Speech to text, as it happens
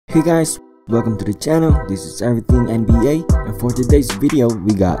Hey guys, welcome to the channel. This is Everything NBA, and for today's video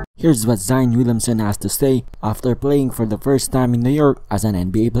we got here's what Williamson has to say after playing for the first time in New York as an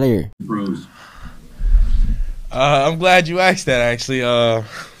NBA player. Pros. I'm glad you asked that actually. I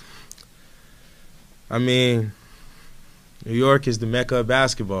mean, New York is the mecca of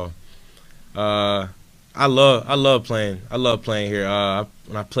basketball. I love playing here.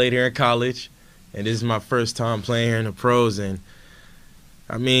 When I played here in college, and this is my first time playing here in the pros, and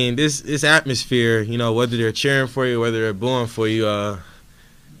I mean, this atmosphere, you know, whether they're cheering for you, whether they're booing for you,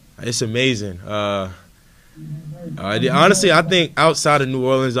 it's amazing. Honestly, I think outside of New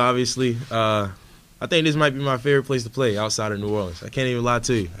Orleans, obviously, I think this might be my favorite place to play outside of New Orleans. I can't even lie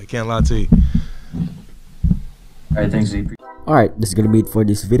to you. I can't lie to you. All right, thanks, Z. Alright, that's gonna be it for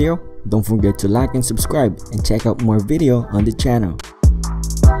this video. Don't forget to like and subscribe and check out more video on the channel.